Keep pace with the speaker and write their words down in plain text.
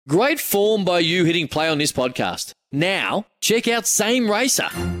Great form by you hitting play on this podcast. Now, check out Same Racer,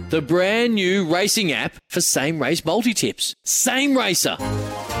 the brand new racing app for same race multi-tips. Same Racer.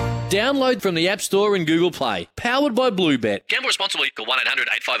 Download from the App Store and Google Play. Powered by Bluebet. Gamble responsibly. Call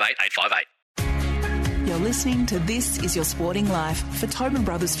 1-800-858-858. You're listening to This Is Your Sporting Life for Tobin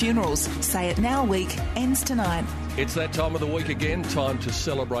Brothers Funerals. Say It Now week ends tonight. It's that time of the week again, time to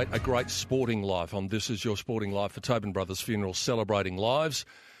celebrate a great sporting life on This Is Your Sporting Life for Tobin Brothers Funerals, celebrating lives.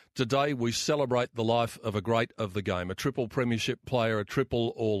 Today we celebrate the life of a great of the game, a triple premiership player, a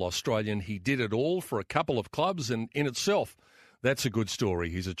triple All-Australian. He did it all for a couple of clubs, and in itself, that's a good story.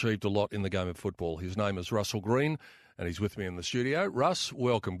 He's achieved a lot in the game of football. His name is Russell Greene, and he's with me in the studio. Russ,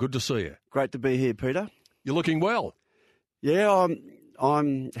 welcome. Good to see you. Great to be here, Peter. You're looking well. Yeah,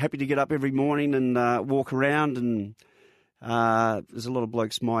 I'm happy to get up every morning and walk around, and there's a lot of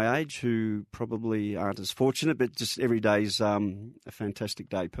blokes my age who probably aren't as fortunate, but just every day's a fantastic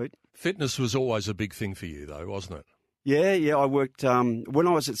day, Pete. Fitness was always a big thing for you, though, wasn't it? Yeah. I worked when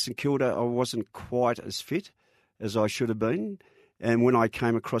I was at St Kilda. I wasn't quite as fit as I should have been, and when I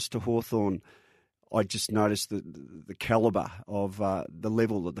came across to Hawthorn, I just noticed that the calibre of the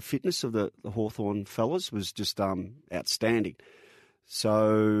level of the fitness of the Hawthorn fellas was just outstanding.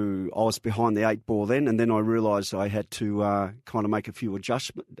 So I was behind the 8 ball then, and then I realised I had to kind of make a few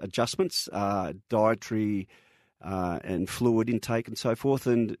adjustments, dietary and fluid intake and so forth.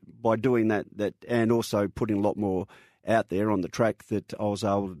 And by doing that, and also putting a lot more out there on the track, that I was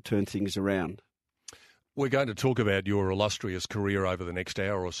able to turn things around. We're going to talk about your illustrious career over the next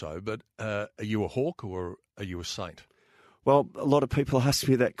hour or so, but are you a Hawk or are you a Saint? Well, a lot of people ask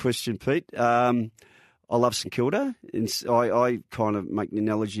me that question, Pete. I love St Kilda. And I kind of make the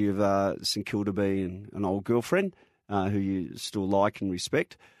analogy of St Kilda being an old girlfriend who you still like and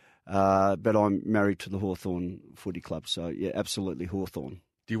respect. But I'm married to the Hawthorn Footy Club, so yeah, absolutely Hawthorn.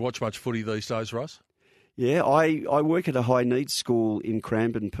 Do you watch much footy these days, Russ? Yeah, I work at a high needs school in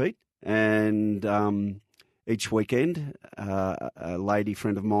Cranbourne, Pete, and each weekend a lady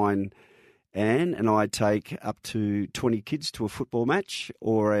friend of mine, Anne, and I take up to 20 kids to a football match,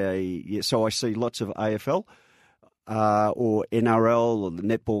 so I see lots of AFL or NRL or the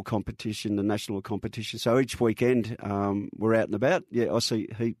netball competition, the national competition. So each weekend we're out and about. Yeah, I see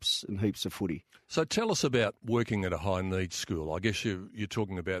heaps and heaps of footy. So tell us about working at a high needs school. I guess you're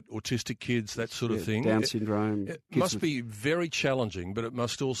talking about autistic kids, that sort of thing. Down syndrome. It must be very challenging, but it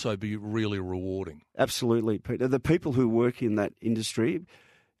must also be really rewarding. Absolutely, Peter. The people who work in that industry,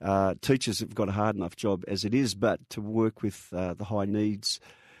 teachers have got a hard enough job as it is, but to work with the high needs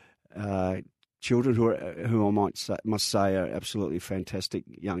children who I must say are absolutely fantastic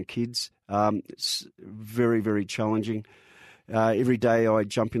young kids. It's very, very challenging. Every day I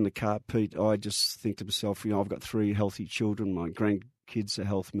jump in the car, Pete, I just think to myself, I've got 3 healthy children. My grandkids are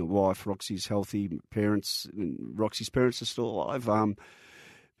healthy. My wife, Roxy's healthy. Roxy's parents are still alive.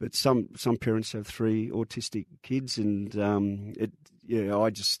 But some parents have 3 autistic kids, and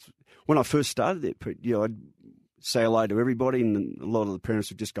when I first started there, Pete, I'd say hello to everybody, and a lot of the parents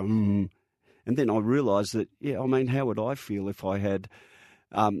would just go, and then I realised that, how would I feel if I had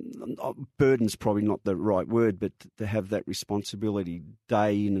burden's probably not the right word, but to have that responsibility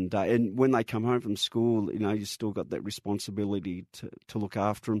day in and day. And when they come home from school, you still got that responsibility to look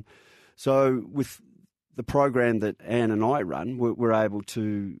after them. So with the program that Anne and I run, we're able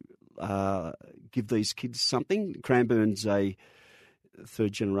to give these kids something. Cranbourne's a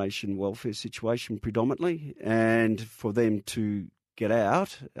third-generation welfare situation predominantly, and for them to get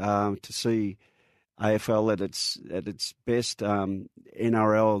out, to see AFL at its best,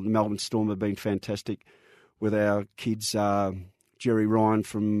 NRL, the Melbourne Storm have been fantastic with our kids. Jerry Ryan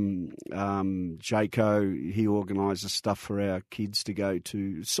from Jayco, he organises stuff for our kids to go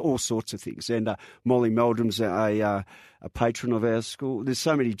to, all sorts of things. And Molly Meldrum's a patron of our school. There's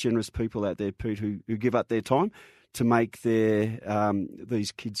so many generous people out there, Pete, who give up their time to make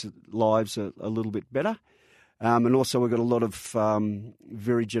these kids' lives a little bit better. And also we've got a lot of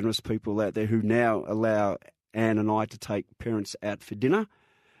very generous people out there who now allow Anne and I to take parents out for dinner.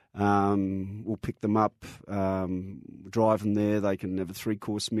 We'll pick them up, drive them there. They can have a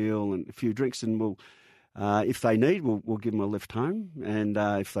 3-course meal and a few drinks, and we'll, if they need, we'll give them a lift home. And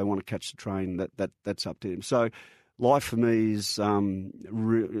if they want to catch the train, that's up to them. So life for me is, I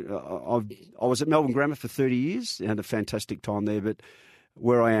was at Melbourne Grammar for 30 years and had a fantastic time there, but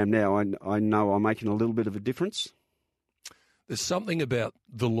where I am now, I know I'm making a little bit of a difference. There's something about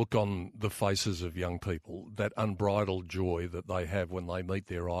the look on the faces of young people, that unbridled joy that they have when they meet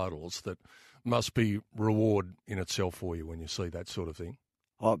their idols, that must be reward in itself for you when you see that sort of thing.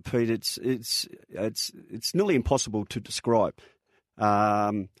 Oh, Pete, it's nearly impossible to describe.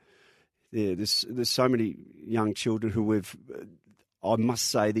 There's so many young children who I must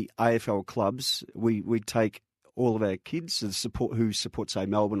say, the AFL clubs, we take all of our kids who support, say,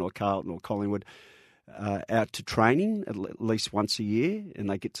 Melbourne or Carlton or Collingwood, out to training at least once a year, and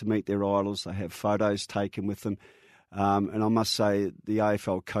they get to meet their idols. They have photos taken with them. And I must say, the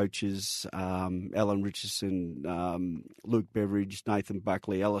AFL coaches, Alan Richardson, Luke Beveridge, Nathan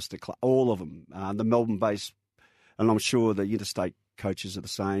Buckley, Alistair Clark, all of them, the Melbourne-based, and I'm sure the interstate coaches are the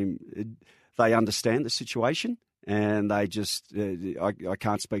same. They understand the situation, and they just, I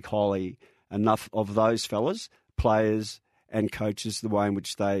can't speak highly enough of those fellas, players and coaches, the way in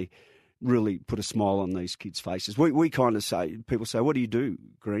which they really put a smile on these kids' faces. We kind of say, people say, what do you do,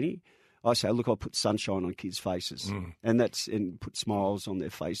 Greene? I say, look, I put sunshine on kids' faces, and put smiles on their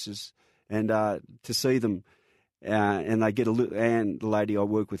faces, and to see them, and they get and the lady I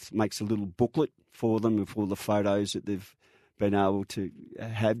work with makes a little booklet for them with all the photos that they've been able to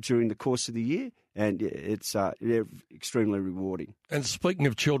have during the course of the year, and it's extremely rewarding. And speaking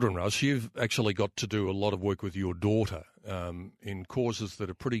of children, Russ, you've actually got to do a lot of work with your daughter in causes that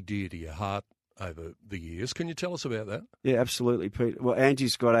are pretty dear to your heart over the years. Can you tell us about that? Yeah, absolutely, Pete. Well,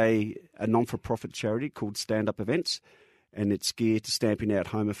 Angie's got a non-for-profit charity called Stand Up Events, and it's geared to stamping out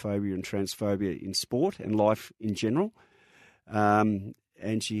homophobia and transphobia in sport and life in general.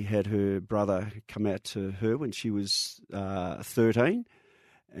 Angie had her brother come out to her when she was 13,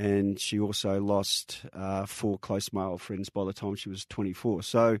 and she also lost 4 close male friends by the time she was 24.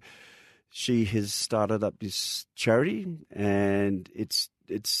 So she has started up this charity, and it's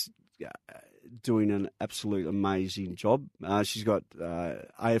doing an absolute amazing job. She's got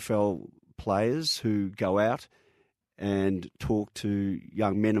AFL players who go out and talk to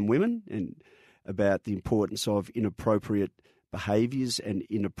young men and women and about the importance of inappropriate behaviours and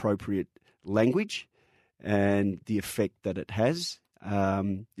inappropriate language and the effect that it has.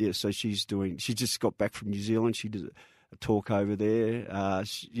 So she just got back from New Zealand. She did a talk over there.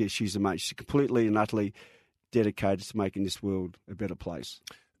 She's amazing. She's completely and utterly dedicated to making this world a better place.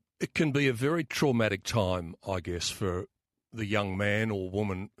 It can be a very traumatic time, I guess, for the young man or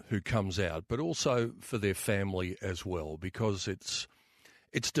woman who comes out, but also for their family as well, because it's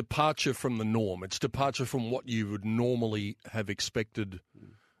departure from the norm. It's departure from what you would normally have expected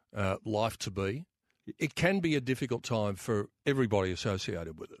life to be. It can be a difficult time for everybody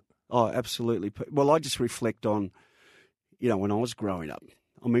associated with it. Oh, absolutely. Well, I just reflect on, when I was growing up.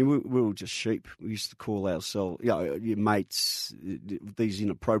 I mean, we were just sheep. We used to call ourselves, your mates, these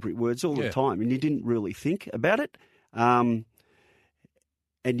inappropriate words all the time, and you didn't really think about it. And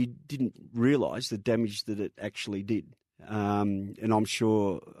you didn't realise the damage that it actually did. And I'm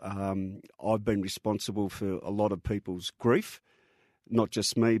sure I've been responsible for a lot of people's grief, not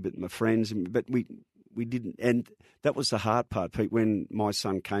just me, but my friends. But we didn't, and that was the hard part, Pete. When my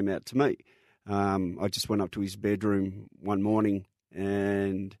son came out to me, I just went up to his bedroom one morning,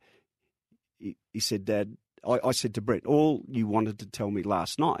 and he said, "Dad," I said to Brett, "all you wanted to tell me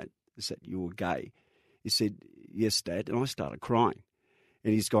last night is that you were gay." He said, "Yes, Dad," and I started crying,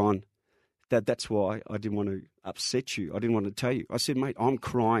 and he's gone, "Dad, that's why I didn't want to upset you. I didn't want to tell you." I said, "Mate, I'm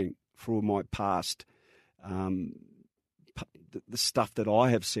crying for all my past, the stuff that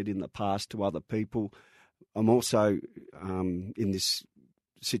I have said in the past to other people. I'm also in this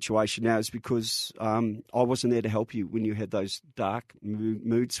situation now is because I wasn't there to help you when you had those dark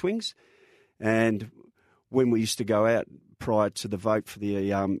mood swings. And when we used to go out prior to the vote for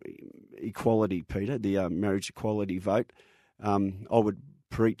the equality, Peter, the marriage equality vote, I would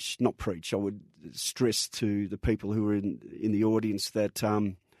I would stress to the people who were in the audience that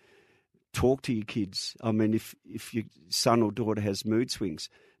talk to your kids. I mean, if your son or daughter has mood swings,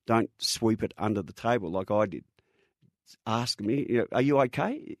 don't sweep it under the table like I did. Ask me, are you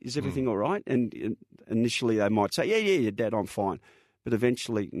okay? Is everything all right? And initially they might say, yeah, Dad, I'm fine. But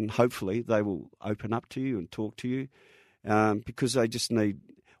eventually and hopefully they will open up to you and talk to you because they just need,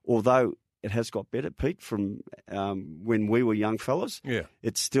 although it has got better, Pete, from when we were young fellas. Yeah,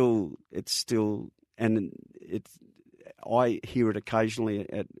 it's still, and I hear it occasionally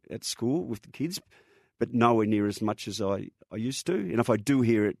at school with the kids, but nowhere near as much as I used to. And if I do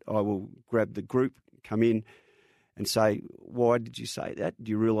hear it, I will grab the group, come in, and say, "Why did you say that?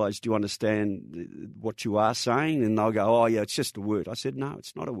 Do you understand what you are saying?" And they'll go, "Oh, yeah, it's just a word." I said, "No,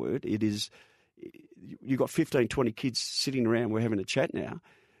 it's not a word. It is. You've got 15, 20 kids sitting around. We're having a chat now."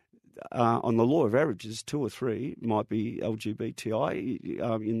 On the law of averages, 2 or 3 might be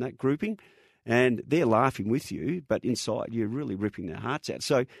LGBTI in that grouping, and they're laughing with you, but inside you're really ripping their hearts out.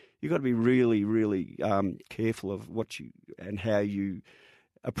 So you've got to be really, really careful of what you and how you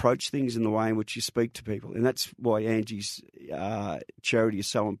approach things in the way in which you speak to people. And that's why Angie's charity is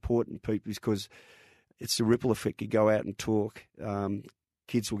so important, Pete, because it's a ripple effect. You go out and talk.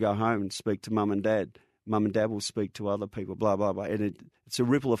 Kids will go home and speak to mum and dad. Mum and dad will speak to other people, blah, blah, blah. And it's a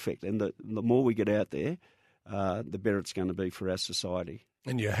ripple effect. And the more we get out there, the better it's going to be for our society.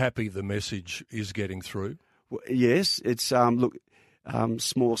 And you're happy the message is getting through? Well, yes. It's,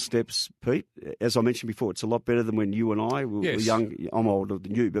 small steps, Pete. As I mentioned before, it's a lot better than when you and I were young. I'm older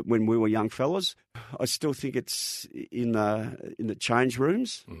than you, but when we were young fellas, I still think it's in the change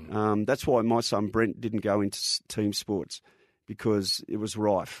rooms. That's why my son Brent didn't go into team sports, because it was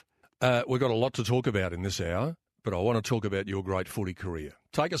rife. We've got a lot to talk about in this hour, but I want to talk about your great footy career.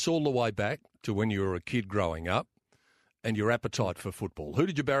 Take us all the way back to when you were a kid growing up and your appetite for football. Who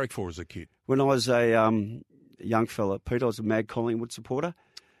did you barrack for as a kid? When I was a young fella, Peter, I was a mad Collingwood supporter.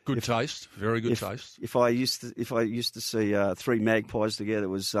 Good taste, very good taste. If I used to see three Magpies together, it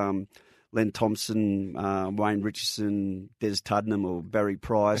was Len Thompson, Wayne Richardson, Des Tuddenham, or Barry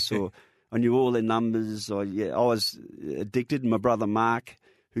Price, or I knew all their numbers. I was addicted. My brother Mark,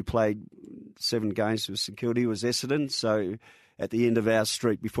 who played 7 games with St Kilda, was Essendon. So at the end of our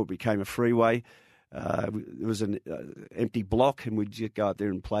street, before it became a freeway, it was an empty block, and we'd just go out there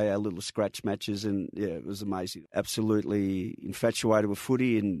and play our little scratch matches, and it was amazing. Absolutely infatuated with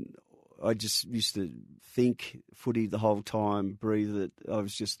footy, and I just used to think footy the whole time, breathe it. I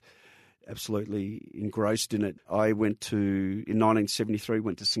was just absolutely engrossed in it. I in 1973,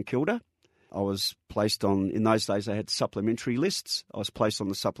 went to St Kilda. I was placed on, in those days they had supplementary lists. I was placed on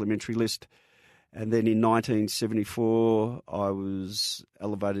the supplementary list. And then in 1974, I was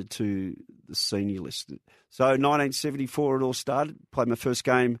elevated to the senior list. So 1974 it all started. Played my first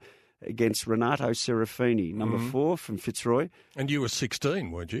game against Renato Serafini, number 4 from Fitzroy. And you were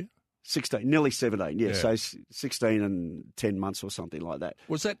 16, weren't you? 16, nearly 17, yeah. So 16 and 10 months or something like that.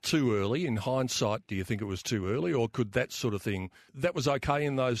 Was that too early? In hindsight, do you think it was too early? Or could that sort of thing, that was okay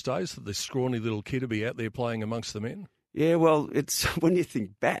in those days, that this scrawny little kid would be out there playing amongst the men? Yeah, well, it's when you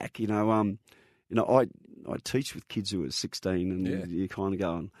think back, I teach with kids who are 16, and you're kind of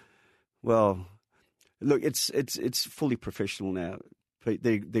going, well, look, it's fully professional now.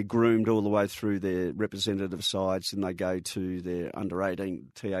 They're groomed all the way through their representative sides, and they go to their under-18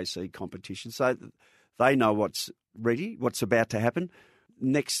 TAC competition. So they know what's about to happen.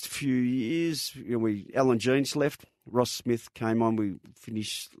 Next few years, Alan Jeans left, Ross Smith came on, we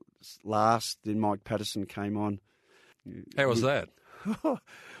finished last, then Mike Patterson came on. How was that?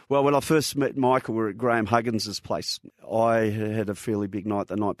 Well, when I first met Michael, we were at Graham Huggins' place. I had a fairly big night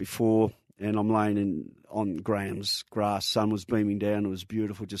the night before, and I'm laying on Graham's grass. Sun was beaming down. It was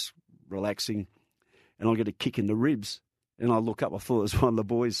beautiful, just relaxing. And I get a kick in the ribs. And I look up. I thought it was one of the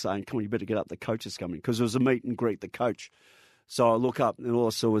boys saying, come on, you better get up. The coach is coming. Because it was a meet and greet the coach. So I look up, and all I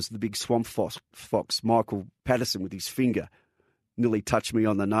saw was the big swamp fox, Michael Patterson, with his finger, nearly touched me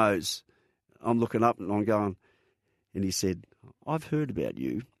on the nose. I'm looking up, and I'm going, and he said, I've heard about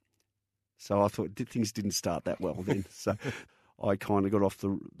you. So I thought things didn't start that well then. So I kind of got off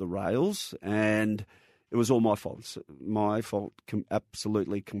the rails, and it was all my fault. My fault,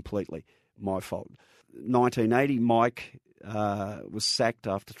 absolutely, completely my fault. 1980, Mike was sacked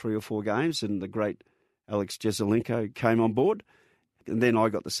after 3 or 4 games, and the great Alex Jezelenko came on board. And then I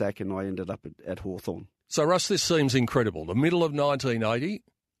got the sack, and I ended up at Hawthorn. So, Russ, this seems incredible. The middle of 1980,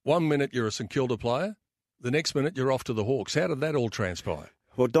 1 minute you're a St Kilda player, the next minute you're off to the Hawks. How did that all transpire?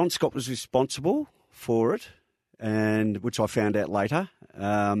 Well, Don Scott was responsible for it, and which I found out later.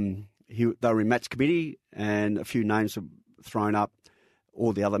 They were in match committee, and a few names were thrown up.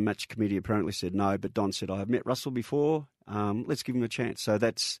 All the other match committee apparently said no, but Don said, I've met Russell before, let's give him a chance. So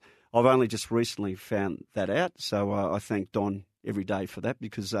I've only just recently found that out, so I thank Don every day for that,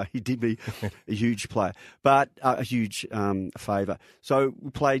 because he did me a huge player, but a huge favour. So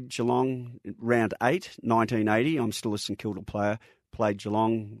we played Geelong round 8, 1980. I'm still a St Kilda player. Played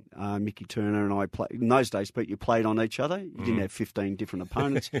Geelong, Mickey Turner and I played. In those days, Pete, you played on each other. You didn't have 15 different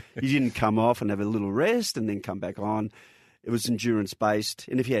opponents. You didn't come off and have a little rest and then come back on. It was endurance-based.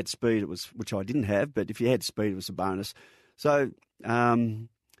 And if you had speed, it was, which I didn't have, but if you had speed, it was a bonus. So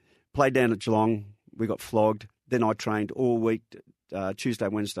played down at Geelong. We got flogged. Then I trained all week, Tuesday,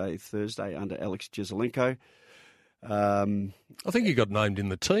 Wednesday, Thursday, under Alex Jezelenko. I think you got named in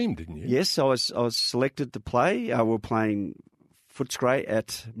the team, didn't you? Yes, I was selected to play. We were playing Footscray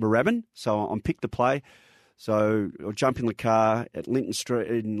at Moorabbin, so I'm picked to play. So I'll jump in the car at Linton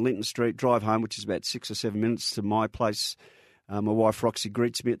Street, drive home, which is about 6 or 7 minutes to my place. My wife Roxy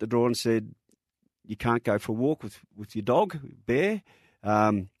greets me at the door and said, "You can't go for a walk with your dog, Bear.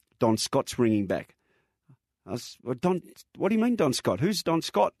 Don Scott's ringing back." I was, well, Don, what do you mean, Don Scott? Who's Don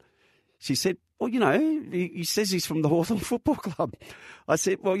Scott? She said, well, you know, he says he's from the Hawthorn Football Club. I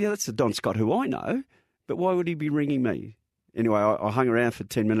said, well, yeah, that's the Don Scott who I know, but why would he be ringing me? Anyway, I hung around for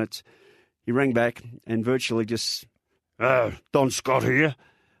 10 minutes. He rang back and virtually just, Don Scott here.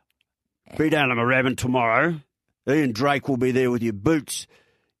 Be down to Moorabbin tomorrow. Ian Drake will be there with your boots.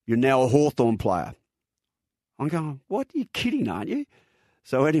 You're now a Hawthorn player. I'm going, what? You're kidding, aren't you?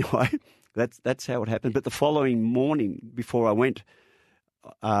 So anyway, that's how it happened. But the following morning, before I went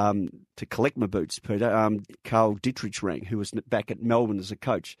to collect my boots, Peter, Carl Dittrich rang, who was back at Melbourne as a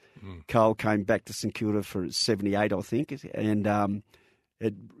coach. Carl came back to St Kilda for 78, I think, and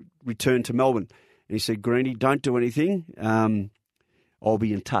had returned to Melbourne. And he said, Greene, don't do anything. I'll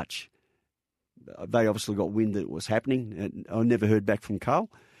be in touch. They obviously got wind that it was happening, and I never heard back from Carl.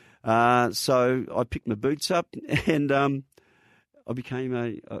 So I picked my boots up, and I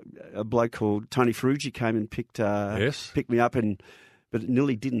became a bloke called Tony Ferrugi came and picked me up, but it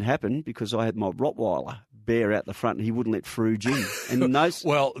nearly didn't happen because I had my Rottweiler Bear out the front, and he wouldn't let Ferrugi in. And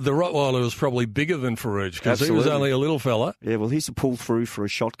well, the Rottweiler was probably bigger than Ferrugi because he was only a little fella. Yeah, well, he's a pull through for a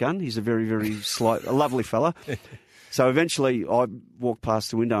shotgun. He's a very, very a lovely fella. So eventually I walked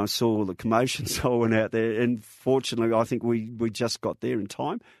past the window and saw the commotion, so I went out there. And fortunately, I think we just got there in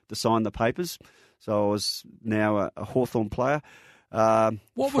time to sign the papers. So I was now a Hawthorn player.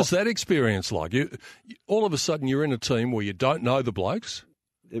 What was that experience like? All of a sudden you're in a team where you don't know the blokes.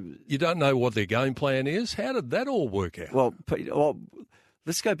 You don't know what their game plan is. How did that all work out? Well,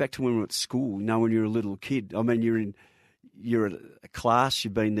 let's go back to when we were at school, when you're a little kid. I mean, you're at a class,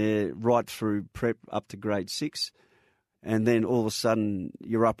 you've been there right through prep up to grade 6. And then all of a sudden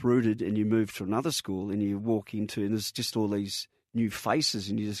you're uprooted and you move to another school and you walk into, and there's just all these new faces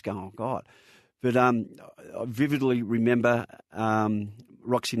and you just go, oh, God. But I vividly remember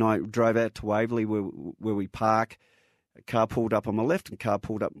Roxy and I drove out to Waverley where we park. A car pulled up on my left and a car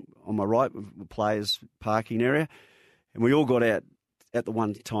pulled up on my right with the players' parking area. And we all got out at the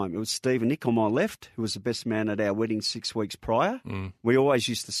one time. It was Steve and Nick on my left, who was the best man at our wedding 6 weeks prior. We always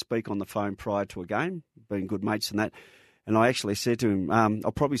used to speak on the phone prior to a game, being good mates and that. And I actually said to him,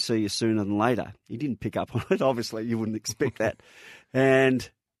 I'll probably see you sooner than later. He didn't pick up on it. Obviously, you wouldn't expect that. And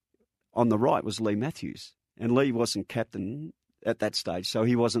on the right was Lee Matthews. And Lee wasn't captain at that stage, so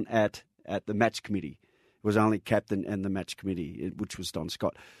he wasn't at the match committee. It was only captain and the match committee, which was Don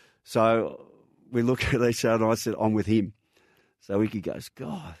Scott. So we looked at each other and I said, I'm with him. So Icky goes,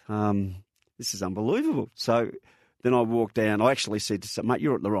 God, this is unbelievable. So then I walked down. I actually said to him, mate,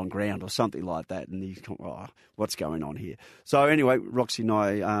 you're at the wrong ground or something like that. And he's going, oh, what's going on here? So anyway, Roxy and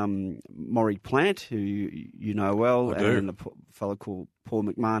I, Maury Plant, who you know well, and a fellow called Paul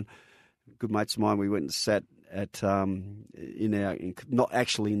McMahon, good mates of mine, we went and sat at not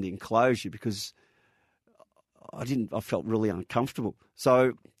actually in the enclosure because I felt really uncomfortable.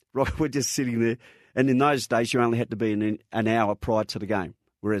 So we're just sitting there. And in those days, you only had to be an hour prior to the game,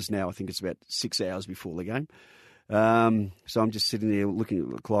 whereas now I think it's about 6 hours before the game. So I'm just sitting there looking at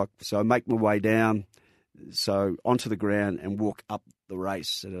the clock. So I make my way down, so onto the ground and walk up the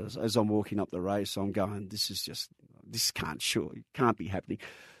race. And as I'm walking up the race, I'm going, this can't be happening.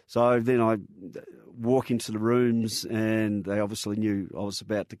 So then I walk into the rooms, and they obviously knew I was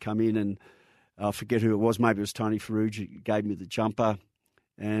about to come in, and I forget who it was. Maybe it was Tony Ferrugi, gave me the jumper,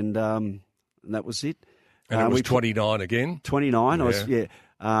 and that was it. And it was 29 again? 29, yeah.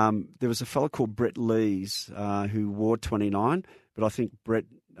 There was a fellow called Brett Lees who wore 29, but I think Brett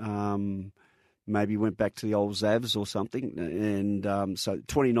maybe went back to the old Zavs or something, and so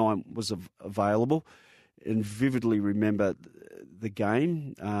 29 was available. And vividly remember the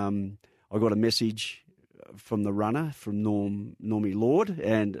game. I got a message from the runner, from Normie Lord,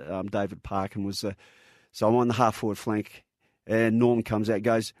 and David Parkin was so I'm on the half-forward flank, and Norm comes out and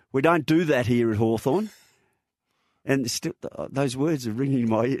goes, we don't do that here at Hawthorn. And still, those words are ringing in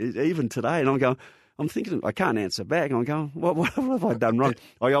my ears even today. And I'm thinking, I can't answer back. I'm going, what have I done wrong?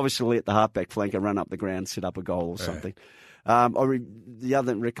 I obviously let the halfback flanker run up the ground, set up a goal or something. The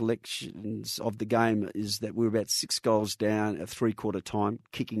other recollections of the game is that we were about 6 goals down at three-quarter time,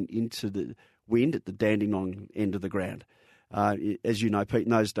 kicking into the wind at the Dandenong end of the ground. As you know, Pete,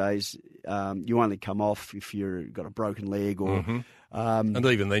 in those days, you only come off if you've got a broken leg or... and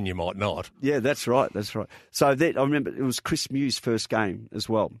even then you might not. Yeah, that's right. So I remember it was Chris Mew's first game as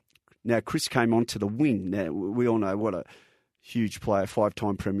well. Now, Chris came onto the wing. Now, we all know what a huge player,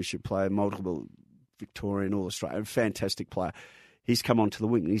 5-time premiership player, multiple Victorian, All-Australian, fantastic player. He's come onto the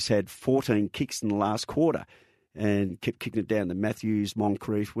wing and he's had 14 kicks in the last quarter and kept kicking it down to Matthews,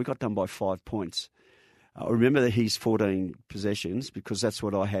 Moncrief. We got done by 5 points. I remember that he's 14 possessions because that's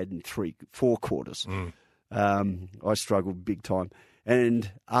what I had in 4 quarters. I struggled big time. And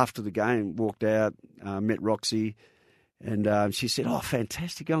after the game, walked out, met Roxy, and she said, "Oh,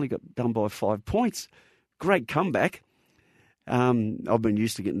 fantastic! Only got done by 5 points. Great comeback." I've been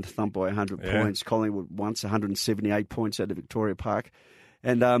used to getting thumped by 100 points. Collingwood once 178 points out of Victoria Park,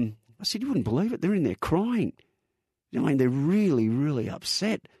 and I said, "You wouldn't believe it. They're in there crying. I mean, they're really, really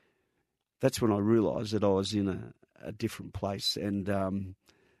upset." That's when I realised that I was in a different place, and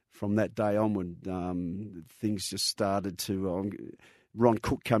from that day onward, things just started to. Ron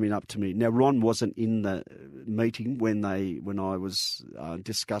Cook coming up to me. Now, Ron wasn't in the meeting when I was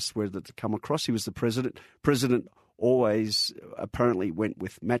discussed whether to come across. He was the president. President always apparently went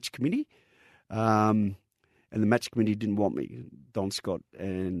with match committee, and the match committee didn't want me, Don Scott,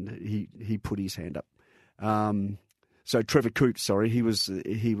 and he put his hand up. So Trevor Coops, he was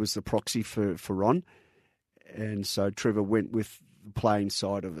the proxy for Ron, and so Trevor went with the playing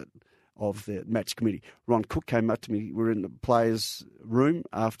side of it, of the match committee. Ron Cook came up to me. We were in the players' room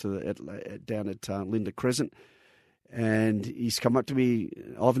down at Linda Crescent, and he's come up to me.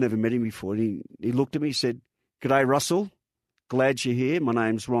 I've never met him before. And he looked at me. He said, "G'day, Russell. Glad you're here. My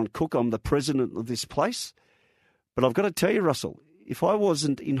name's Ron Cook. I'm the president of this place. But I've got to tell you, Russell, if I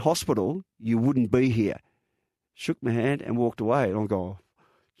wasn't in hospital, you wouldn't be here." Shook my hand and walked away. And I'm going,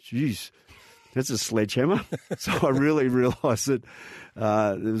 "Geez, that's a sledgehammer." So I really realised that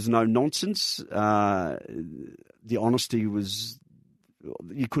there was no nonsense. The honesty was,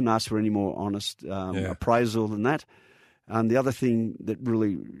 you couldn't ask for any more honest appraisal than that. The other thing that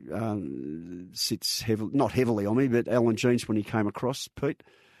really sits not heavily on me, but Alan Jeans, when he came across, Pete,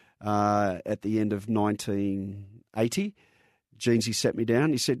 at the end of 1980, Jeansy sat me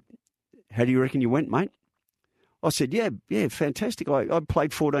down. He said, "How do you reckon you went, mate?" I said, yeah, fantastic. I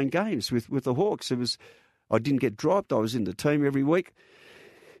played 14 games with the Hawks. I didn't get dropped. I was in the team every week.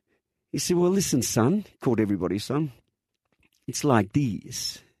 He said, "Well, listen, son," called everybody son, "it's like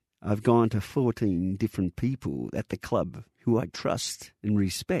this. I've gone to 14 different people at the club who I trust and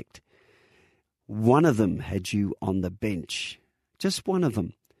respect. One of them had you on the bench. Just one of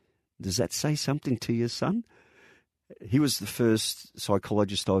them. Does that say something to you, son?" He was the first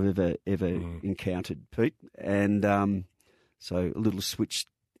psychologist I've ever encountered, Pete, and so a little switch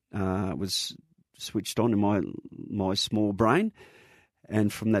was switched on in my small brain,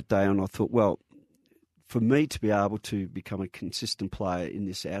 and from that day on, I thought, well, for me to be able to become a consistent player in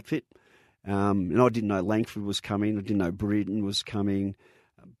this outfit, and I didn't know Langford was coming, I didn't know Breeden was coming,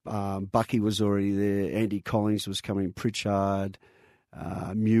 Bucky was already there, Andy Collins was coming, Pritchard.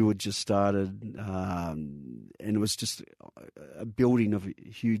 Mew had just started, and it was just a building of a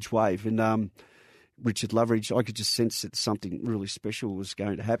huge wave. And Richard Loveridge, I could just sense that something really special was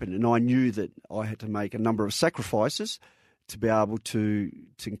going to happen. And I knew that I had to make a number of sacrifices to be able to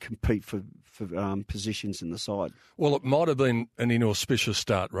compete for positions in the side. Well, it might have been an inauspicious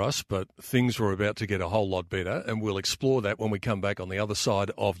start, Russ, but things were about to get a whole lot better, and we'll explore that when we come back on the other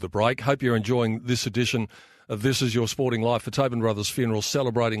side of the break. Hope you're enjoying this edition of This Is Your Sporting Life for Tobin Brothers Funerals,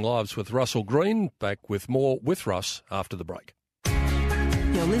 celebrating lives with Russell Greene. Back with more with Russ after the break.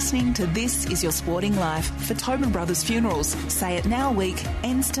 You're listening to This Is Your Sporting Life for Tobin Brothers Funerals. Say It Now week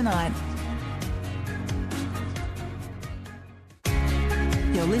ends tonight.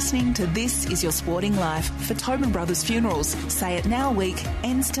 You're listening to This Is Your Sporting Life for Tobin Brothers Funerals. Say It Now week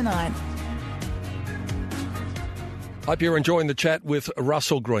ends tonight. Hope you're enjoying the chat with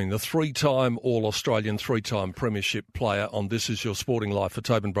Russell Greene, the three-time All-Australian, three-time Premiership player on This Is Your Sporting Life for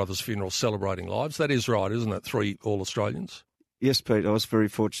Tobin Brothers Funerals, celebrating lives. That is right, isn't it? 3 All-Australians? Yes, Pete. I was very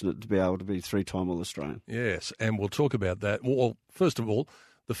fortunate to be able to be 3-time All-Australian. Yes, and we'll talk about that. Well, first of all,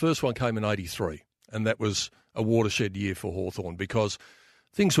 the first one came in 83, and that was a watershed year for Hawthorn because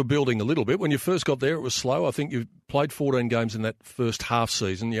things were building a little bit. When you first got there, it was slow. I think you played 14 games in that first half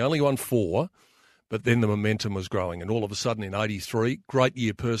season. You only won 4. But then the momentum was growing, and all of a sudden in 83, great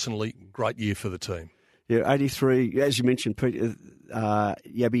year personally, great year for the team. Yeah, 83, as you mentioned, Pete,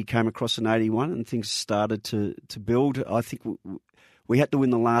 Yabby came across in 81 and things started to build. I think we had to win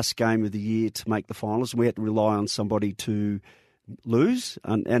the last game of the year to make the finals. We had to rely on somebody to lose,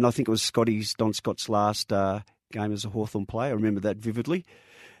 and I think it was Don Scott's last game as a Hawthorn player. I remember that vividly.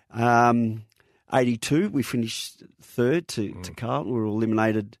 82, we finished third to Carlton. We were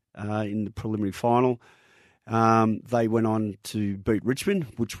eliminated in the preliminary final. They went on to beat Richmond,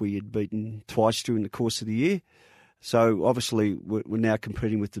 which we had beaten twice during the course of the year. So obviously we're now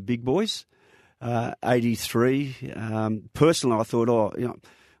competing with the big boys. 83, personally I thought,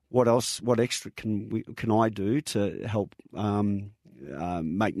 what extra can I do to help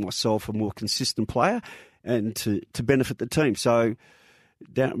make myself a more consistent player and to benefit the team? So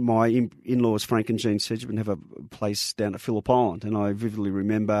my in-laws, Frank and Jean Sedgman, have a place down at Phillip Island, and I vividly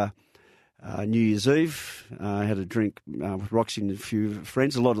remember New Year's Eve. I had a drink with Roxy and a few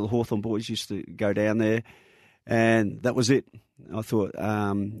friends. A lot of the Hawthorn boys used to go down there, and that was it. I thought,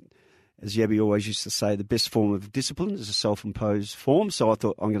 as Yabby always used to say, the best form of discipline is a self-imposed form. So I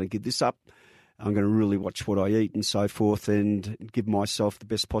thought, I'm going to give this up. I'm going to really watch what I eat and so forth and give myself the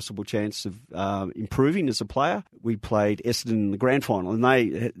best possible chance of improving as a player. We played Essendon in the grand final, and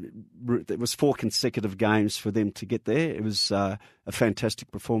it was 4 consecutive games for them to get there. It was a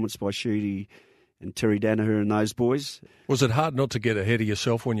fantastic performance by Shooty and Terry Danaher and those boys. Was it hard not to get ahead of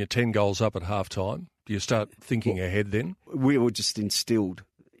yourself when you're 10 goals up at half-time? Do you start thinking ahead then? We were just instilled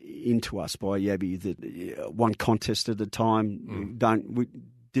into us by Yabby that one contest at a time. We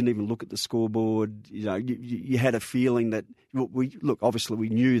didn't even look at the scoreboard. You know, you had a feeling that obviously we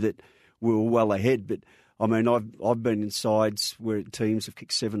knew that we were well ahead, but I mean, I've been in sides where teams have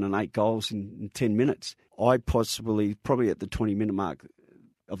kicked 7 and 8 goals in 10 minutes. I probably at the 20-minute mark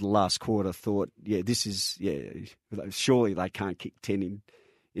of the last quarter, thought, surely they can't kick 10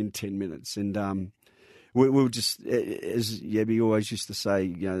 in 10 minutes, and we were just, as Yabby always used to say,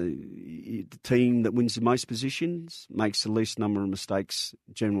 you know, the team that wins the most positions makes the least number of mistakes,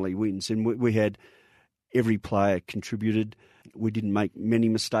 generally wins. And we had every player contributed. We didn't make many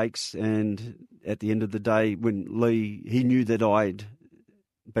mistakes. And at the end of the day, when Lee, he knew that I'd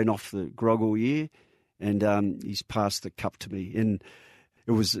been off the grog all year, and he's passed the cup to me. And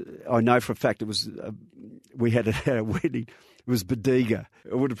it was, I know for a fact, we had it at a wedding. It was Bodega.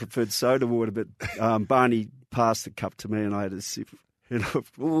 I would have preferred soda water, but Barney passed the cup to me and I had a sip. And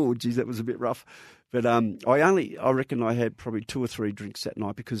oh, geez, that was a bit rough. But I reckon I had probably 2 or 3 drinks that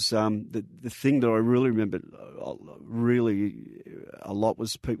night, because the thing that I really remembered really a lot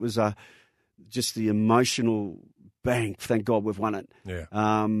was, Pete, was just the emotional bang. Thank God we've won it.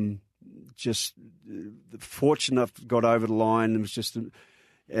 Yeah. Just fortunate enough got over the line. It was just,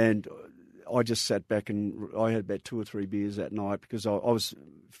 and I just sat back and I had about 2 or 3 beers that night, because I was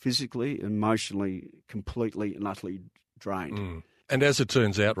physically, emotionally, completely and utterly drained. And as it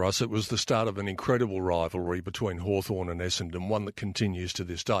turns out, Russ, it was the start of an incredible rivalry between Hawthorn and Essendon, one that continues to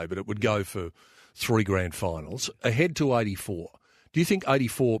this day, but it would go for 3 grand finals. Ahead to 84. Do you think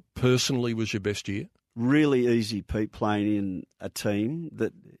 84 personally was your best year? Really easy, Pete, playing in a team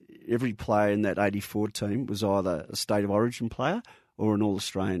that every player in that 84 team was either a State of Origin player or an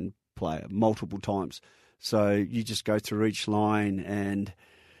All-Australian player multiple times. So you just go through each line, and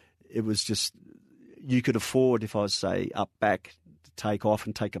it was just, you could afford, if I was, say, up back, to take off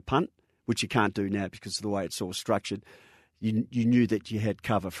and take a punt, which you can't do now because of the way it's all structured. You knew that you had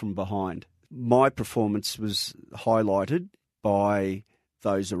cover from behind. My performance was highlighted by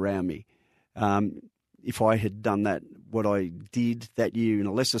those around me. If I had done what I did that year in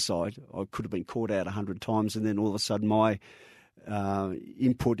a lesser side, I could have been caught out 100 times, and then all of a sudden my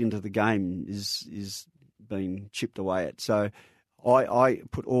input into the game is being chipped away at. So I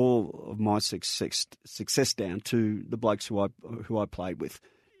put all of my success down to the blokes who I played with.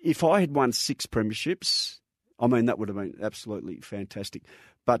 If I had won 6 premierships, I mean, that would have been absolutely fantastic.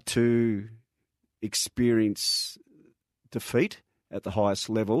 But to experience defeat at the highest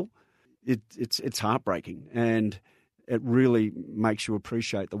level, it's heartbreaking, and it really makes you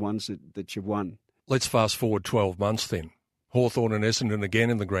appreciate the ones that you've won. Let's fast forward 12 months then. Hawthorn and Essendon again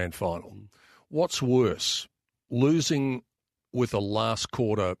in the grand final. What's worse, losing with a last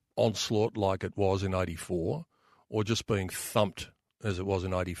quarter onslaught like it was in 84, or just being thumped as it was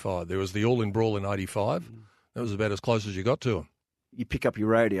in 85? There was the all-in brawl in 85. That was about as close as you got to them. You pick up your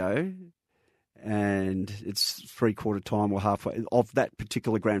radio and it's 3/4 time or halfway of that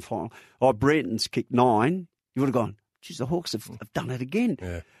particular grand final. Oh, Brenton's kicked 9. You would have gone, geez, the Hawks have done it again.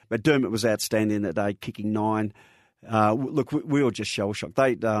 Yeah. But Dermott was outstanding that day, kicking 9. Look, we were just shell-shocked.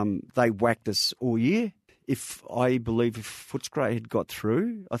 They whacked us all year. If Footscray had got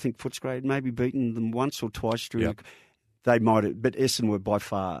through, I think Footscray had maybe beaten them once or twice during they might have, but Essendon were by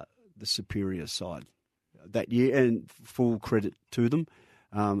far the superior side that year, and full credit to them.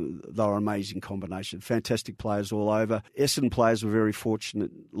 They were an amazing combination. Fantastic players all over. Essendon players were very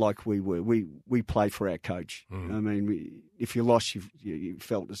fortunate, like we were. We played for our coach. I mean, if you lost, you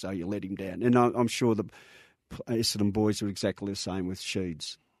felt as though you let him down. And I'm sure the Essendon boys are exactly the same with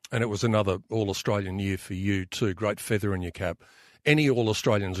Sheeds. And it was another All-Australian year for you too. Great feather in your cap. Any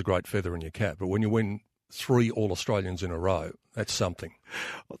All-Australian's a great feather in your cap, but when you win 3 All-Australians in a row, that's something.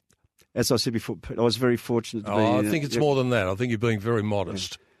 As I said before, I was very fortunate to be. I think it's more than that. I think you're being very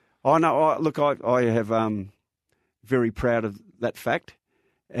modest. I know. Look, I have very proud of that fact,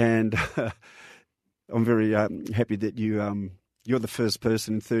 and I'm very happy that you You're the first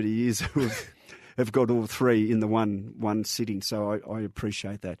person in 30 years who have got all three in the one sitting, so I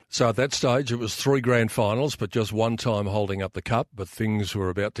appreciate that. So at that stage, it was 3 grand finals, but just one time holding up the cup, but things were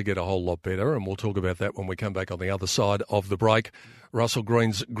about to get a whole lot better, and we'll talk about that when we come back on the other side of the break. Russell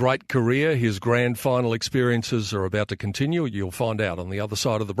Greene's great career, his grand final experiences are about to continue. You'll find out on the other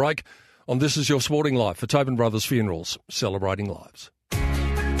side of the break on This Is Your Sporting Life for Tobin Brothers Funerals, celebrating lives.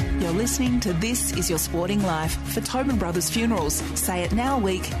 You're listening to This Is Your Sporting Life for Tobin Brothers Funerals. Say It Now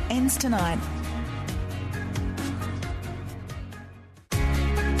week ends tonight.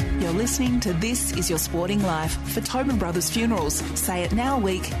 You're listening to This Is Your Sporting Life for Tobin Brothers Funerals. Say It Now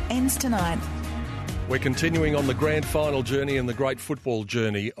week ends tonight. We're continuing on the grand final journey and the great football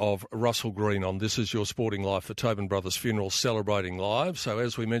journey of Russell Greene on This Is Your Sporting Life for Tobin Brothers Funerals, celebrating lives. So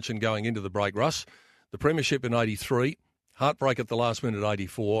as we mentioned going into the break, Russ, the premiership in 83, heartbreak at the last minute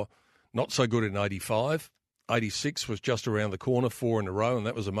 84, not so good in 85. 86 was just around the corner, 4 in a row, and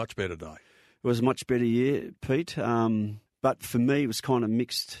that was a much better day. It was a much better year, Pete. But for me, it was kind of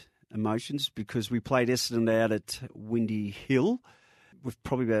mixed emotions because we played Essendon out at Windy Hill with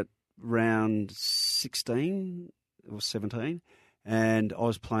probably about round 16 or 17, and I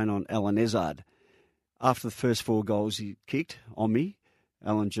was playing on Alan Ezard. After the first 4 goals he kicked on me,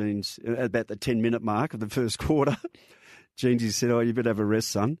 Alan Jeans, at about the 10-minute mark of the first quarter, Jeansy said, "Oh, you better have a rest,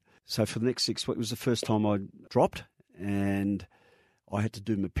 son." So for the next 6 weeks, it was the first time I dropped, and I had to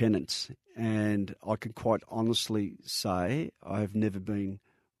do my penance. And I can quite honestly say I have never been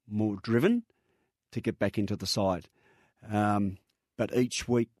more driven to get back into the side. But each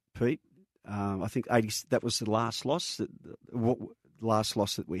week, Pete, I think 80. That was the last loss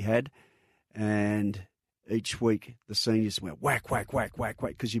that we had, and each week the seniors went whack, whack, whack, whack,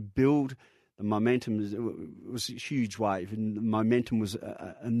 whack, because you build the momentum. It was a huge wave, and the momentum was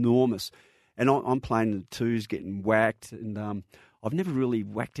enormous. And I'm playing the twos, getting whacked, and I've never really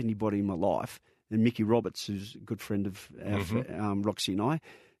whacked anybody in my life. And Mickey Roberts, who's a good friend of our, Roxy and I,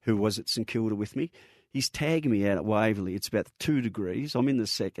 who was at St Kilda with me, he's tagging me out at Waverley. It's about 2 degrees. I'm in the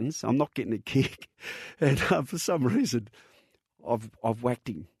seconds. I'm not getting a kick. And for some reason, I've whacked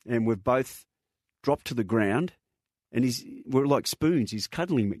him. And we've both dropped to the ground, and we're like spoons. He's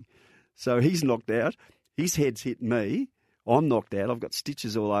cuddling me. So he's knocked out. His head's hit me. I'm knocked out. I've got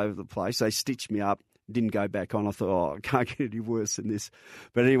stitches all over the place. They stitched me up. Didn't go back on. I thought, I can't get any worse than this.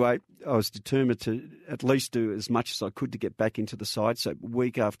 But anyway, I was determined to at least do as much as I could to get back into the side. So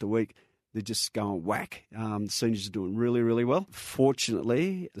week after week, they're just going whack. The seniors are doing really, really well.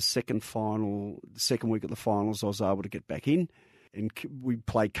 Fortunately, the second week of the finals, I was able to get back in. And we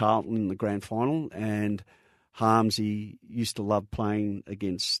played Carlton in the grand final. And Harmsy used to love playing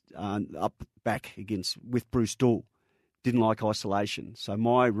against with Bruce Dool. Didn't like isolation. So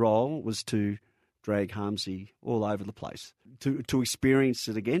my role was to drag Harmsy all over the place, to experience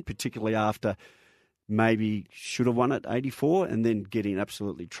it again, particularly after maybe should have won it 84 and then getting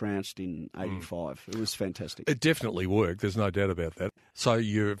absolutely trounced in 85. It was fantastic. It definitely worked. There's no doubt about that. So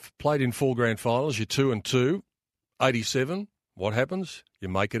you've played in 4 grand finals. You're 2-2. 87, what happens? You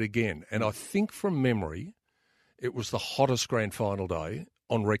make it again. And I think from memory, it was the hottest grand final day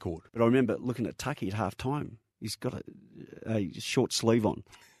on record. But I remember looking at Tucky at half-time. He's got a short sleeve on.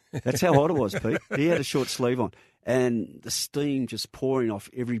 That's how hot it was, Pete. He had a short sleeve on. And the steam just pouring off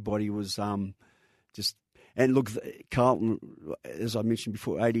everybody was just... And look, Carlton, as I mentioned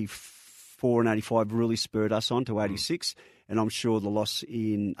before, 84 and 85 really spurred us on to 86. And I'm sure the loss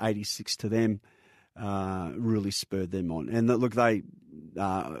in 86 to them really spurred them on. And look, they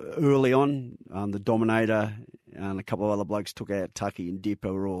early on, the Dominator and a couple of other blokes took out Tucky and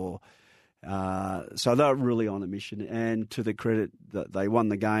Dipper so they were really on a mission, and to their credit, that they won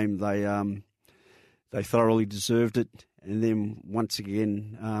the game. They thoroughly deserved it, and then once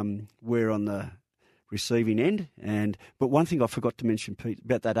again, we're on the receiving end. But one thing I forgot to mention, Pete,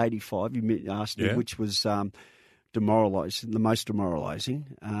 about that 85, you asked me, which was demoralising, the most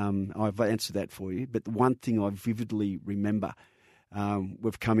demoralising. I've answered that for you, but the one thing I vividly remember,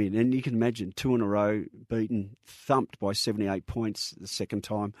 we've come in, and you can imagine 2 in a row, beaten, thumped by 78 points the second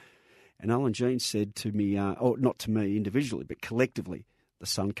time. And Alan Jean said to me, not to me individually, but collectively, the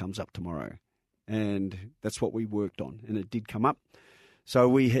sun comes up tomorrow. And that's what we worked on, and it did come up. So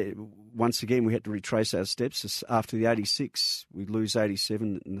once again, we had to retrace our steps. After the 86, we lose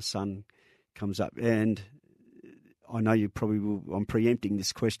 87, and the sun comes up. And I know you probably will, I'm preempting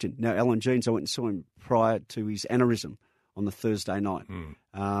this question. Now, Alan Jeans, I went and saw him prior to his aneurysm on the Thursday night.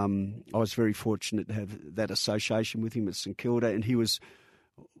 I was very fortunate to have that association with him at St Kilda, and he was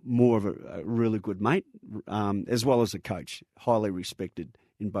more of a really good mate, as well as a coach, highly respected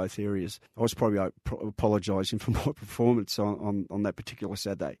in both areas. I was probably apologising for my performance on that particular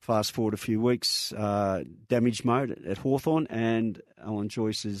Saturday. Fast forward a few weeks, damage mode at Hawthorn, and Alan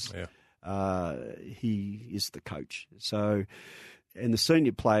Joyce is he is the coach. So, and the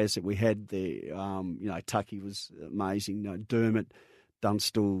senior players that we had there, Tucky was amazing. Dermott,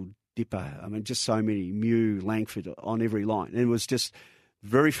 Dunstall, Dipper. I mean, just so many. Mew, Langford on every line. And it was just the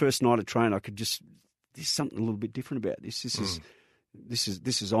very first night of training. I could just there's something a little bit different about this.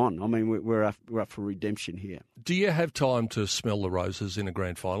 This is on. I mean, we're up for redemption here. Do you have time to smell the roses in a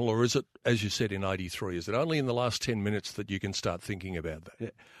grand final, or is it, as you said in '83, is it only in the last 10 minutes that you can start thinking about that? Yeah.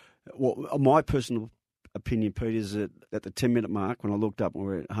 Well, my personal opinion, Pete, is that at the 10-minute mark, when I looked up and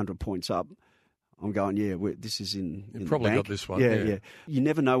we're 100 points up, I'm going, this is in you probably the bank. Got this one. Yeah. You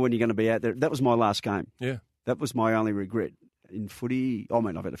never know when you're going to be out there. That was my last game. Yeah. That was my only regret in footy. I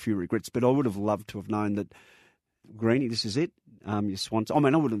mean, I've had a few regrets, but I would have loved to have known that, Greene, this is it. Your Swans. I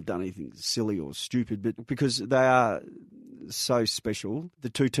mean, I wouldn't have done anything silly or stupid, but because they are so special, the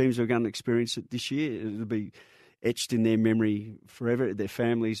two teams are going to experience it this year. It'll be etched in their memory forever, their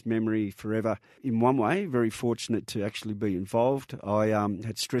family's memory forever. In one way, very fortunate to actually be involved. I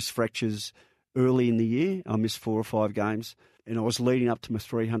had stress fractures early in the year. I missed 4 or 5 games, and I was leading up to my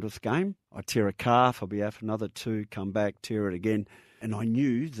 300th game. I tear a calf, I'll be out for another 2, come back, tear it again. And I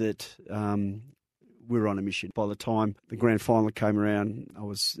knew that we were on a mission. By the time the grand final came around, I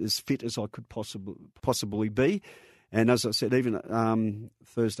was as fit as I could possibly be. And as I said, even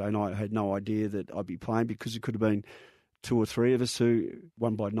Thursday night, I had no idea that I'd be playing because it could have been 2 or 3 of us who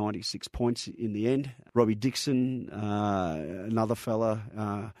won by 96 points in the end. Robbie Dixon, another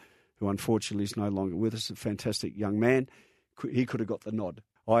fella who unfortunately is no longer with us, a fantastic young man, he could have got the nod.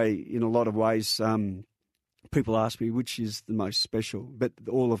 In a lot of ways, people ask me which is the most special, but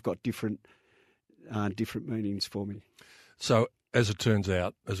all have got different meanings for me. So, as it turns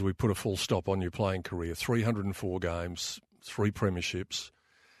out, as we put a full stop on your playing career, 304 games, 3 premierships,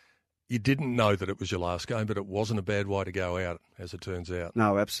 you didn't know that it was your last game, but it wasn't a bad way to go out, as it turns out.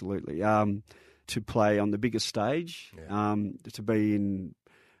 No, absolutely. To play on the biggest stage, to be in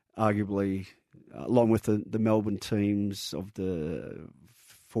arguably, along with the Melbourne teams of the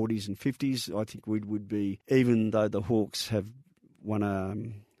 40s and 50s, I think we would be, even though the Hawks have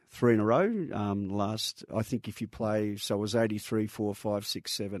won 3 in a row. Last, I think if you play, so it was 83, 4, 5,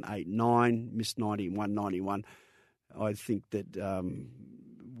 6, 7, 8, 9, missed 90 and 191. I think that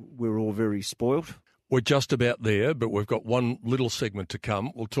we're all very spoilt. We're just about there, but we've got one little segment to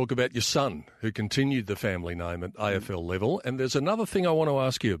come. We'll talk about your son, who continued the family name at AFL level. And there's another thing I want to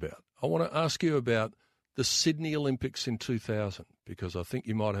ask you about. I want to ask you about the Sydney Olympics in 2000, because I think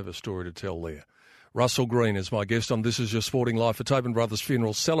you might have a story to tell there. Russell Greene is my guest on This Is Your Sporting Life for Tobin Brothers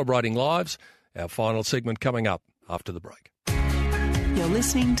Funerals, celebrating lives. Our final segment coming up after the break. You're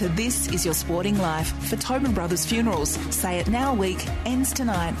listening to This Is Your Sporting Life for Tobin Brothers Funerals. Say It Now week ends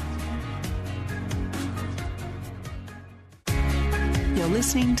tonight. You're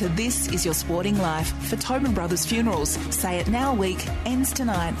listening to This Is Your Sporting Life for Tobin Brothers Funerals. Say It Now week ends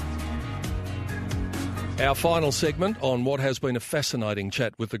tonight. Our final segment on what has been a fascinating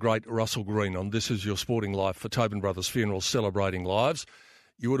chat with the great Russell Greene on This Is Your Sporting Life for Tobin Brothers Funerals, celebrating lives.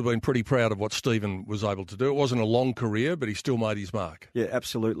 You would have been pretty proud of what Stephen was able to do. It wasn't a long career, but he still made his mark. Yeah,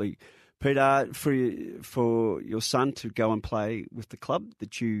 absolutely. Peter, for your son to go and play with the club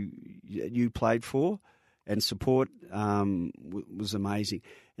that you played for and support was amazing.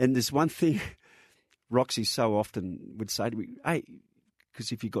 And there's one thing Roxy so often would say to me, hey,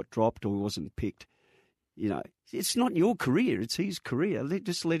 because if you got dropped or wasn't picked, it's not your career, it's his career.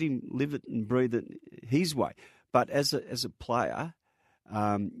 Just let him live it and breathe it his way. But as a player,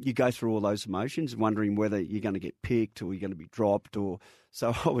 you go through all those emotions, wondering whether you're going to get picked or you're going to be dropped.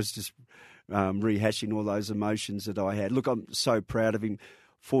 So I was just rehashing all those emotions that I had. Look, I'm so proud of him.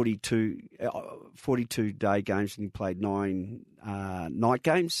 42-day games, and he played 9 night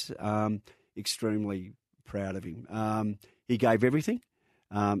games. Extremely proud of him. He gave everything.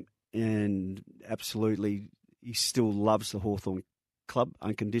 And absolutely, he still loves the Hawthorn club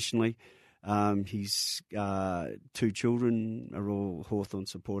unconditionally. His 2 children are all Hawthorn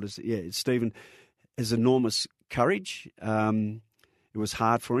supporters. Yeah, Stephen has enormous courage. It was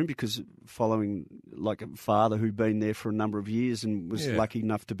hard for him because following like a father who'd been there for a number of years and was lucky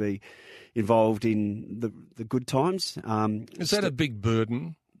enough to be involved in the good times. Is that a big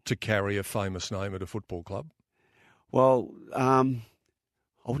burden to carry a famous name at a football club? Well,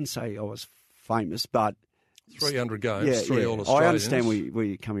 I wouldn't say I was famous, but 300 games, 3 All-Australians. I understand where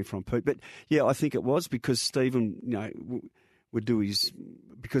you're coming from, Pete. But, yeah, I think it was because Stephen, would do his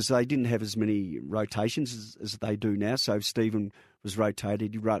 – because they didn't have as many rotations as they do now. So Stephen was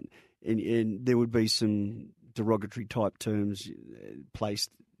rotated. He'd run, and there would be some derogatory type terms placed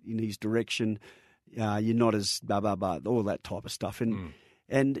in his direction. You're not as blah, blah, blah, all that type of stuff.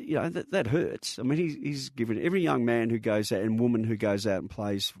 And you know, that hurts. I mean, he's given every young man who goes out and woman who goes out and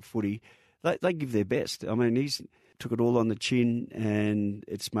plays footy, they give their best. I mean, he's took it all on the chin, and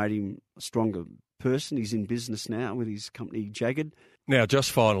it's made him a stronger person. He's in business now with his company, Jagged. Now,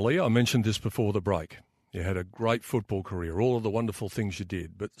 just finally, I mentioned this before the break. You had a great football career, all of the wonderful things you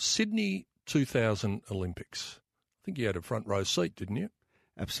did. But Sydney 2000 Olympics, I think you had a front row seat, didn't you?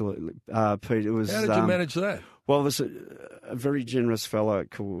 Absolutely. Pete, it was... How did you manage that? Well, there's a very generous fellow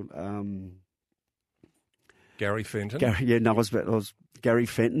called... Gary Fenton? I was Gary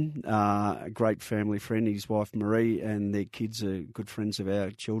Fenton, a great family friend. His wife Marie and their kids are good friends of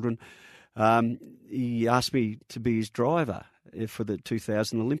our children. He asked me to be his driver for the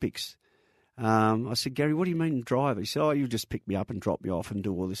 2000 Olympics. I said, Gary, what do you mean driver? He said, you just pick me up and drop me off and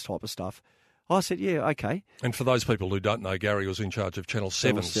do all this type of stuff. I said, yeah, okay. And for those people who don't know, Gary was in charge of Channel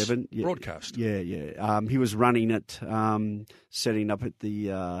 7's broadcast. Yeah. He was running it, setting up at the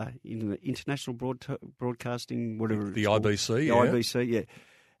International Broadcasting, whatever the it's called. IBC, The IBC, yeah.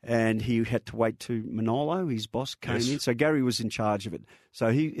 And he had to wait till Manolo, his boss, came in. So Gary was in charge of it. So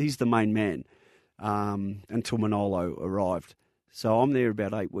he's the main man until Manolo arrived. So I'm there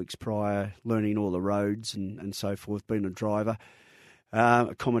about 8 weeks prior, learning all the roads and so forth, being a driver.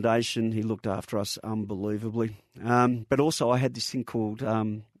 Accommodation, he looked after us unbelievably. But also I had this thing called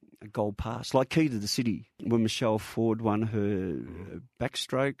a gold pass, like key to the city. When Michelle Ford won her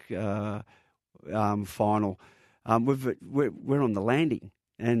backstroke final, we're on the landing.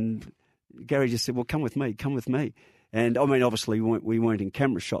 And Gary just said, well, come with me. And I mean, obviously we weren't in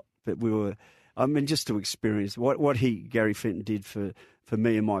camera shot, but we were... I mean, just to experience what Gary Fenton did for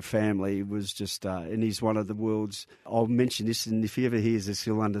me and my family was just, and he's one of the world's, I'll mention this, and if he ever hears this,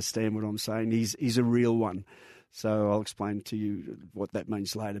 he'll understand what I'm saying. He's a real one. So I'll explain to you what that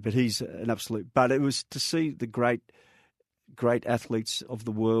means later. But he's an absolute, but it was to see the great athletes of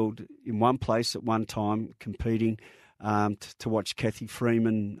the world in one place at one time competing, to watch Kathy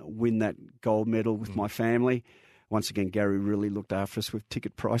Freeman win that gold medal with my family. Once again, Gary really looked after us with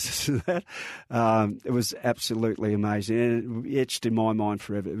ticket prices and that. It was absolutely amazing, and it etched in my mind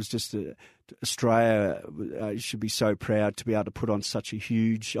forever. It was just Australia should be so proud to be able to put on such a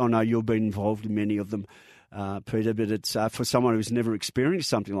huge... I know you've been involved in many of them, Peter, but it's for someone who's never experienced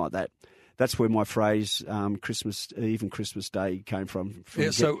something like that. That's where my phrase Christmas Eve and Christmas Day came from.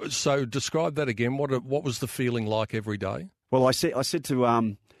 Yeah, so describe that again. What was the feeling like every day? Well, I said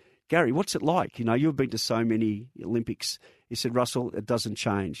to... Gary, what's it like? You know, you've been to so many Olympics. He said, Russell, it doesn't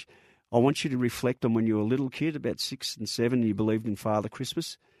change. I want you to reflect on when you were a little kid, about 6 and 7, and you believed in Father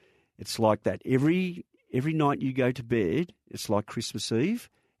Christmas. It's like that. Every night you go to bed, it's like Christmas Eve,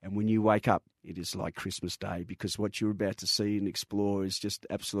 and when you wake up, it is like Christmas Day, because what you're about to see and explore is just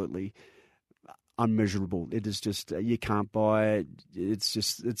absolutely unmeasurable. It is just, you can't buy it. It's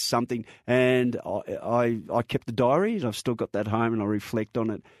something. And I kept the diary, and I've still got that home, and I reflect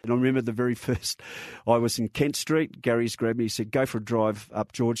on it. And I remember the very first, I was in Kent Street. Gary's grabbed me. He said, go for a drive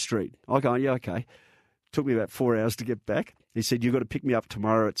up George Street. I go, yeah, okay. Took me about 4 hours to get back. He said, you've got to pick me up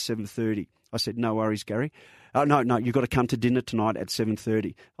tomorrow at 7:30. I said, no worries, Gary. No, you've got to come to dinner tonight at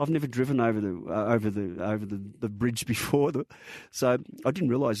 7:30. I've never driven over the bridge before, so I didn't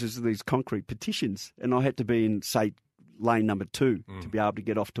realise there's these concrete petitions, and I had to be in, say, lane number 2 to be able to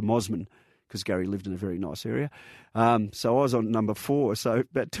get off to Mosman, because Gary lived in a very nice area. So I was on number 4. So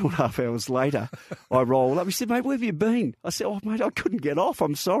about 2.5 hours later, I rolled up. He said, mate, where have you been? I said, oh, mate, I couldn't get off.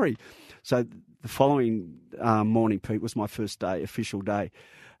 I'm sorry. So the following morning, Pete, was my first day, official day.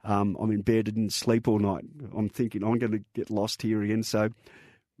 I'm in bed, I didn't sleep all night. I'm thinking, I'm going to get lost here again. So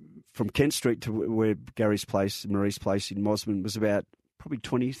from Kent Street to where Gary's place, Marie's place in Mosman was about probably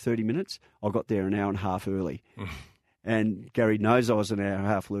 20, 30 minutes. I got there an hour and a half early. And Gary knows I was an hour and a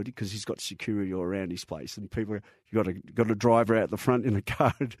half early because he's got security all around his place, and people, you got a driver out the front in a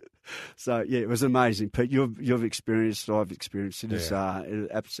car. So yeah, it was amazing, Pete. You've experienced, I've experienced it. Yeah.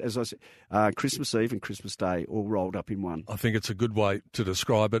 As I said, Christmas Eve and Christmas Day all rolled up in one. I think it's a good way to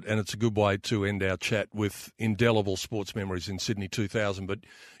describe it, and it's a good way to end our chat with indelible sports memories in Sydney 2000. But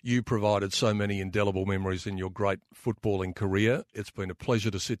you provided so many indelible memories in your great footballing career. It's been a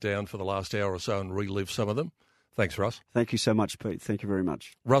pleasure to sit down for the last hour or so and relive some of them. Thanks, Russ. Thank you so much, Pete. Thank you very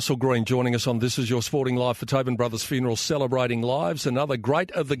much. Russell Greene joining us on This Is Your Sporting Life for Tobin Brothers Funeral, celebrating lives. Another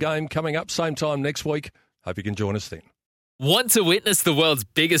great of the game coming up same time next week. Hope you can join us then. Want to witness the world's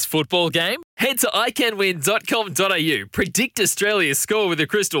biggest football game? Head to iCanWin.com.au, predict Australia's score with a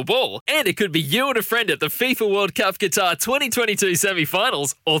crystal ball, and it could be you and a friend at the FIFA World Cup Qatar 2022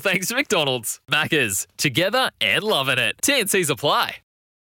 semi-finals, all thanks to McDonald's. Maccas, together and loving it. TNCs apply.